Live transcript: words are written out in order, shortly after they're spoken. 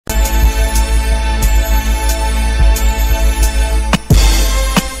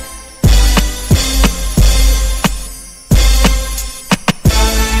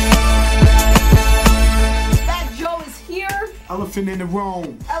Elephant in the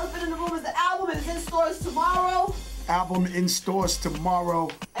Room. Elephant in the Room is the album. It is in stores tomorrow. Album in stores tomorrow.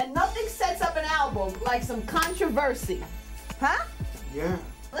 And nothing sets up an album like some controversy. Huh? Yeah.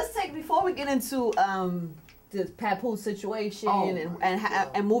 Let's take, before we get into the papoose situation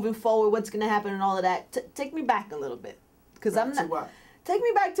and moving forward, what's going to happen and all of that, take me back a little bit. Because I'm not. What? Take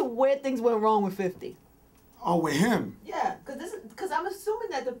me back to where things went wrong with 50. Oh, with him? Yeah, because I'm assuming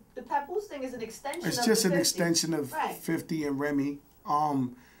that the papoose thing is an extension of It's just an 50. extension of 50 and Remy.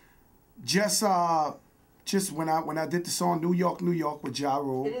 Just when I did the song New York, New York with Ja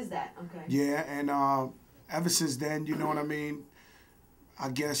Rule. It is that, okay. Yeah, and ever since then, you know what I mean? I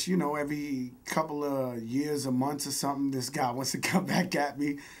guess, you know, every couple of years or months or something, this guy wants to come back at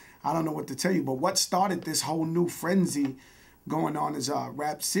me. I don't know what to tell you. But what started this whole new frenzy going on is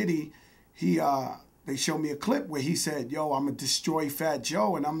Rap City. They showed me a clip where he said, yo, I'm going to destroy Fat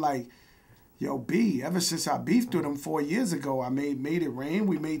Joe. And I'm like, yo, B, ever since I beefed with him 4 years ago, I made it rain.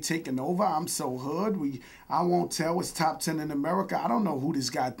 We made Taking Over. I'm so hood. I won't tell. It's top 10 in America. I don't know who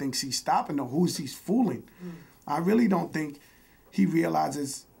this guy thinks he's stopping or who he's fooling. I really don't think he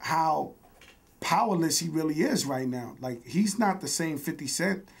realizes how powerless he really is right now. Like, he's not the same 50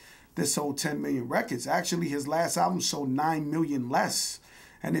 Cent that sold 10 million records. Actually, his last album sold 9 million less.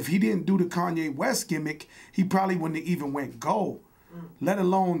 And if he didn't do the Kanye West gimmick, he probably wouldn't have even went gold. Let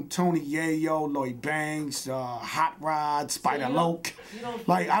alone Tony Yayo, Lloyd Banks, Hot Rod, Spider Loke.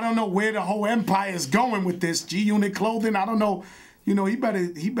 Like, I don't know where the whole empire is going with this. G-Unit Clothing, I don't know. You know, he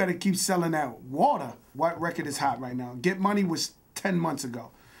better keep selling that water. What record is hot right now? Get Money was 10 months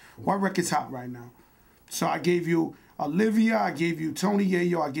ago. What record's hot right now? So I gave you Olivia, I gave you Tony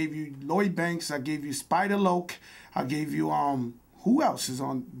Yayo, I gave you Lloyd Banks, I gave you Spider Loke, I gave you who else is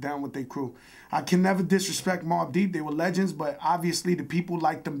on down with their crew? I can never disrespect Mobb Deep. They were legends, but obviously the people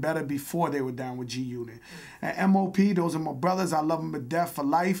liked them better before they were down with G-Unit. And MOP, those are my brothers. I love them to death for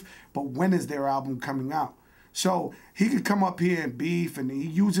life. But when is their album coming out? So he could come up here and beef, and he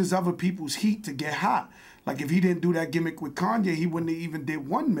uses other people's heat to get hot. Like if he didn't do that gimmick with Kanye, he wouldn't have even did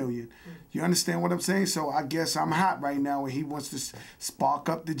 1 million. You understand what I'm saying? So I guess I'm hot right now, and he wants to spark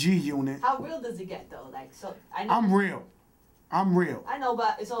up the G-Unit. How real does it get though? Like, so I know I'm real. I'm real. I know,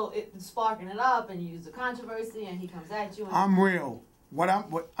 but so it's sparking it up, and you use the controversy, and he comes at you. And I'm real.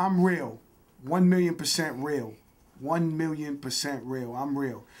 I'm real. 1,000,000% real. 1,000,000% real. I'm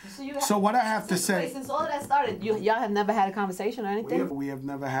real. So what I have to say. Since all of that started, y'all have never had a conversation or anything? We have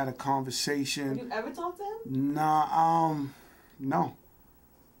never had a conversation. Have you ever talked to him? Nah. No.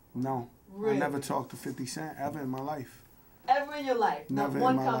 Really? I never talked to 50 Cent ever in my life. Ever in your life? Never Not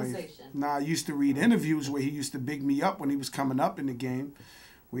one in my conversation? Life. Nah, I used to read interviews where he used to big me up when he was coming up in the game.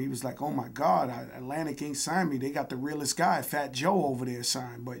 Where he was like, oh my God, Atlantic ain't signed me. They got the realest guy, Fat Joe, over there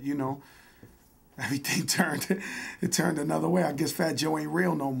signed. But, you know, everything turned another way. I guess Fat Joe ain't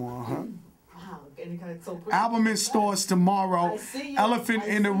real no more, huh? Wow, getting kind of so quick. Album in stores tomorrow. Elephant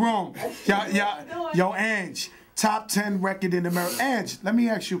in the Room. Yo, Ange, top 10 record in America. Ange, let me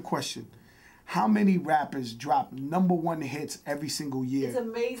ask you a question. How many rappers drop #1 hits every single year? It's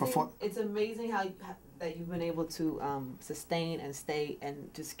amazing. It's amazing that you've been able to sustain and stay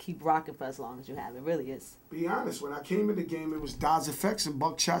and just keep rocking for as long as you have. It really is. Be honest, when I came in the game, it was Daz Effects and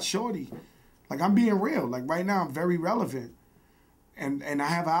Buckshot Shorty. Like, I'm being real. Like, right now, I'm very relevant. And I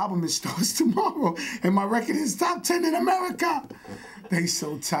have an album in stores tomorrow, and my record is top 10 in America. They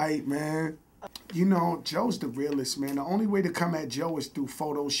so tight, man. You know, Joe's the realest, man. The only way to come at Joe is through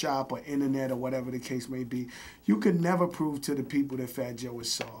Photoshop or internet or whatever the case may be. You could never prove to the people that Fat Joe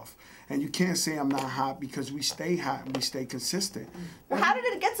is soft. And you can't say I'm not hot because we stay hot and we stay consistent. Well, how did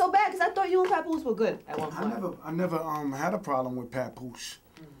it get so bad? Because I thought you and Papoose were good at one point. I never had a problem with Papoose.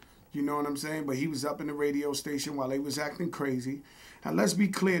 You know what I'm saying? But he was up in the radio station while they was acting crazy. And let's be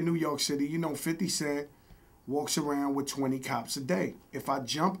clear, New York City, you know 50 Cent walks around with 20 cops a day. If I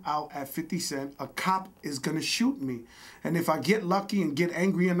jump out at 50 Cent, a cop is going to shoot me. And if I get lucky and get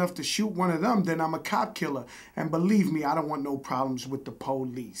angry enough to shoot one of them, then I'm a cop killer. And believe me, I don't want no problems with the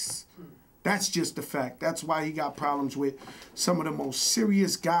police. That's just the fact. That's why he got problems with some of the most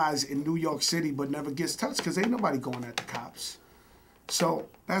serious guys in New York City but never gets touched because ain't nobody going at the cops. So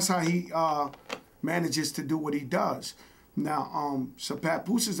that's how he manages to do what he does. Now, so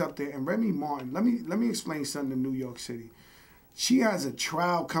Papoose is up there, and Remy Martin. Let me explain something in New York City. She has a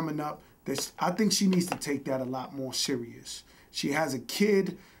trial coming up that I think she needs to take that a lot more serious. She has a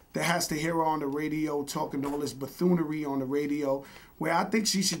kid that has to hear her on the radio talking all this buffoonery on the radio, where I think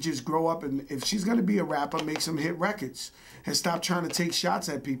she should just grow up, and if she's gonna be a rapper, make some hit records and stop trying to take shots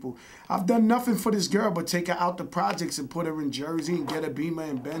at people. I've done nothing for this girl but take her out the projects and put her in Jersey and get her Beamer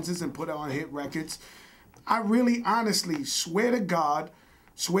and Benzes and put her on hit records. I really honestly swear to God,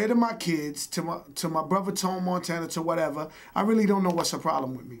 swear to my kids, to my brother Tone Montana, to whatever, I really don't know what's the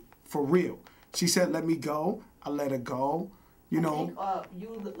problem with me. For real. She said, let me go. I let her go. You know,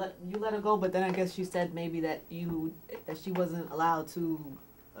 you let her go, but then I guess she said maybe that she wasn't allowed to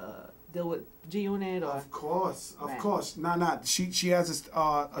deal with G-Unit or. Of course. Nah. She has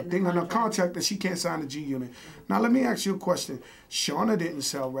a thing on her contract that she can't sign the G-Unit. Now let me ask you a question. Shauna didn't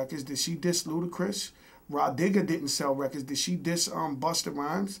sell records. Did she diss Ludacris? Rod Digger didn't sell records. Did she diss Busta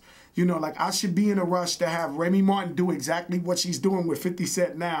Rhymes? You know, like, I should be in a rush to have Remy Martin do exactly what she's doing with 50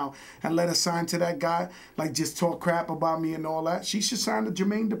 Cent now and let her sign to that guy, like, just talk crap about me and all that. She should sign to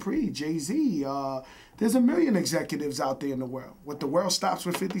Jermaine Dupri, Jay-Z. There's a million executives out there in the world. What, the world stops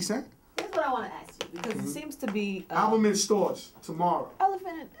with 50 Cent? Here's what I want to ask you, because it seems to be... album in stores tomorrow.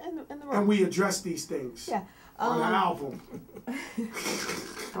 Elephant in the room. And we address these things. Yeah. On the album.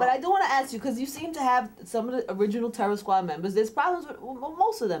 But I do want to ask you, because you seem to have some of the original Terror Squad members. There's problems with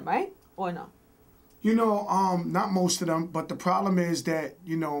most of them, right? Or no? You know, not most of them, but the problem is that,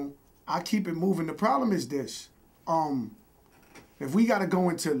 you know, I keep it moving. The problem is this. If we got to go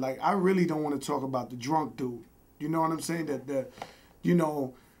into, like, I really don't want to talk about the drunk dude. You know what I'm saying? You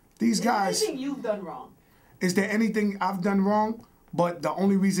know, these guys... Is there anything you've done wrong? Is there anything I've done wrong? But the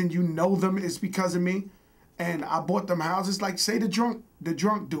only reason you know them is because of me? And I bought them houses, like, say the drunk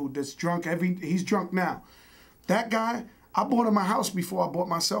dude that's drunk, he's drunk now. That guy, I bought him a house before I bought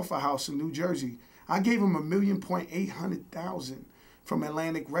myself a house in New Jersey. I gave him $1,800,000 from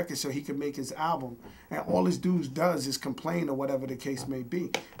Atlantic Records so he could make his album. And all this dude does is complain or whatever the case may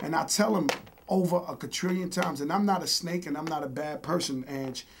be. And I tell him over a quadrillion times, and I'm not a snake and I'm not a bad person,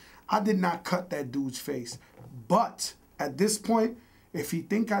 Ange. I did not cut that dude's face. But at this point, if he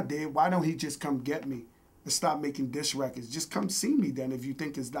think I did, why don't he just come get me? And stop making diss records. Just come see me then. If you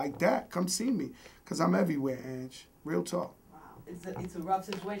think it's like that, come see me. Because I'm everywhere, Ange. Real talk. Wow. It's a rough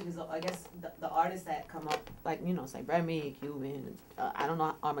situation. Because I guess the artists that come up, like, you know, it's like Remy, Cuban, I don't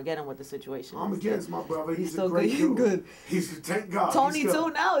know Armageddon what the situation is. Armageddon's my brother. He's so a great dude. Good. Thank God. Tony too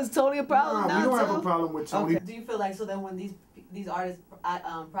now? Is Tony a problem now? We don't have a problem with Tony. Okay. Do you feel like, so then when these artists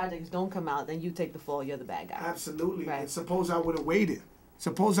projects don't come out, then you take the fall, you're the bad guy? Absolutely. Right. And suppose I would have waited.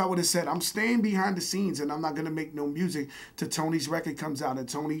 Suppose I would have said, I'm staying behind the scenes and I'm not going to make no music till Tony's record comes out. And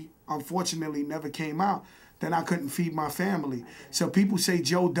Tony, unfortunately, never came out. Then I couldn't feed my family. So people say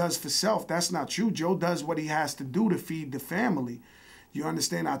Joe does for self. That's not true. Joe does what he has to do to feed the family. You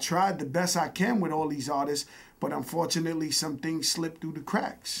understand? I tried the best I can with all these artists, but unfortunately, some things slipped through the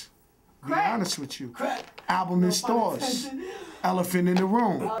cracks. Be honest with you. Album in stores. Elephant in the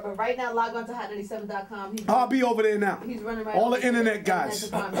room. Right now, log on to hot97.com. I'll be over there now. He's running right all the internet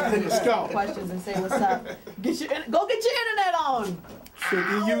guys. Let's go. Questions and say what's up. Go get your internet on. So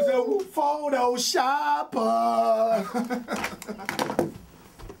you use a Photoshopper.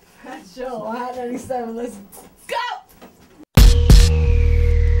 Hot show, Hot 97. Let's go.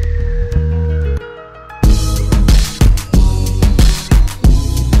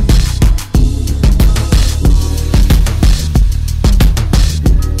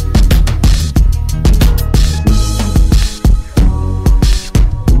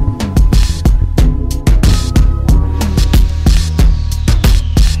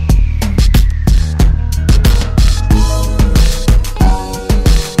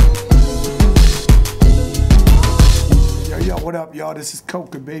 What up, y'all? This is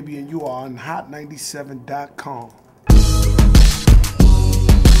Coca, baby, and you are on hot97.com.